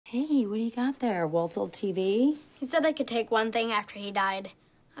Hey, what do you got there? Walt's old TV? He said I could take one thing after he died.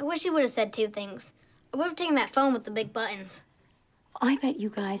 I wish he would have said two things. I would have taken that phone with the big buttons. I bet you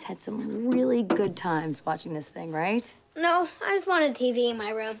guys had some really good times watching this thing, right? No, I just wanted a TV in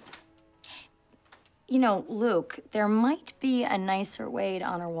my room. You know, Luke, there might be a nicer way to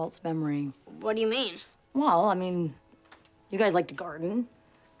honor Walt's memory. What do you mean? Well, I mean, you guys like to garden.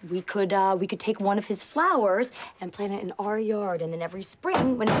 We could take one of his flowers and plant it in our yard, and then every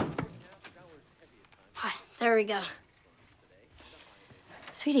spring when... There we go.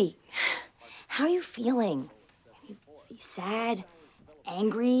 Sweetie, how are you feeling? Are you sad,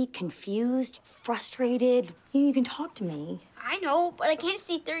 angry, confused, frustrated? You can talk to me. I know, but I can't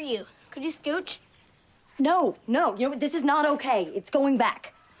see through you. Could you scooch? No, you know what? This is not okay. It's going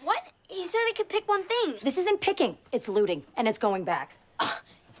back. What? He said I could pick one thing. This isn't picking. It's looting, and it's going back.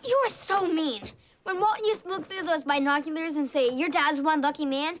 You are so mean. When Walt used to look through those binoculars and say, your dad's one lucky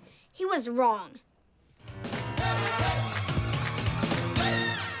man, he was wrong.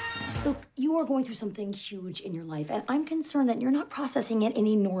 Look, you are going through something huge in your life, and I'm concerned that you're not processing it in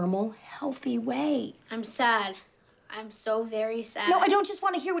a normal, healthy way. I'm sad. I'm so very sad. No, I don't just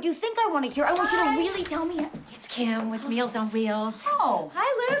want to hear what you think I want to hear. I want you to really tell me. It's Kim with Meals on Wheels. Oh.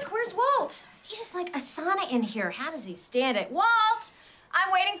 Hi, Luke. Where's Walt? He just like a sauna in here. How does he stand it? Walt! I'm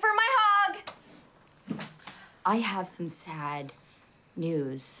waiting for my hug. I have some sad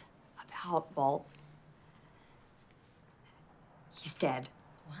news about Walt. He's dead.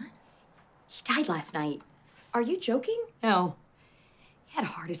 What? He died last night. Are you joking? No. He had a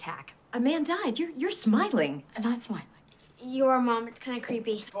heart attack. A man died. You're smiling. I'm not smiling. You are, Mom. It's kind of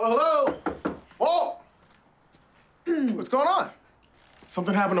creepy. Oh, hello! Walt! What's going on?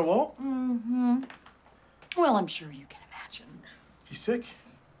 Something happened to Walt? Mm-hmm. Well, I'm sure you can imagine. He's sick.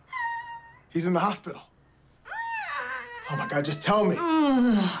 He's in the hospital. Oh my God, just tell me.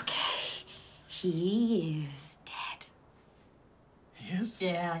 Okay. He is dead. He is?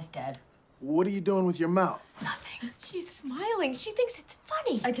 Yeah, he's dead. What are you doing with your mouth? Nothing. She's smiling. She thinks it's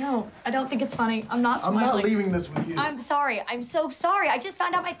funny. I don't think it's funny. I'm not I'm smiling. not leaving this with you. I'm sorry. I'm so sorry. I just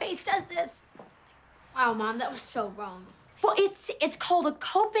found out my face does this. Wow, Mom, that was so wrong. Well, it's called a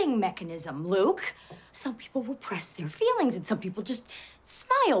coping mechanism, Luke. Some people repress their feelings, and some people just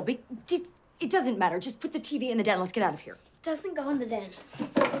smile. But it doesn't matter. Just put the TV in the den. Let's get out of here. It doesn't go in the den.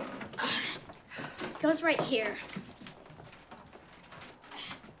 It goes right here.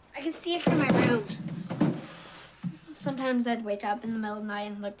 I can see it from my room. Sometimes I'd wake up in the middle of the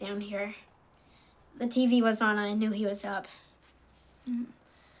night and look down here. The TV was on and I knew he was up.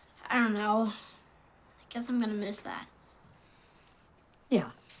 I don't know. I guess I'm gonna miss that.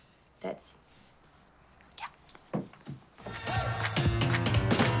 Yeah, that's